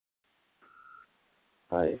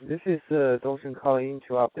Hi, this is Dongsheng calling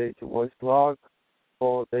to update voice blog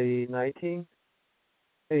for day 19.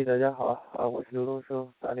嘿，大家好我是刘东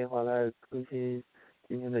升，打电话来更新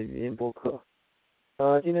今天的语音播客。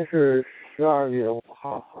今天是12月5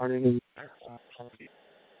号，2020。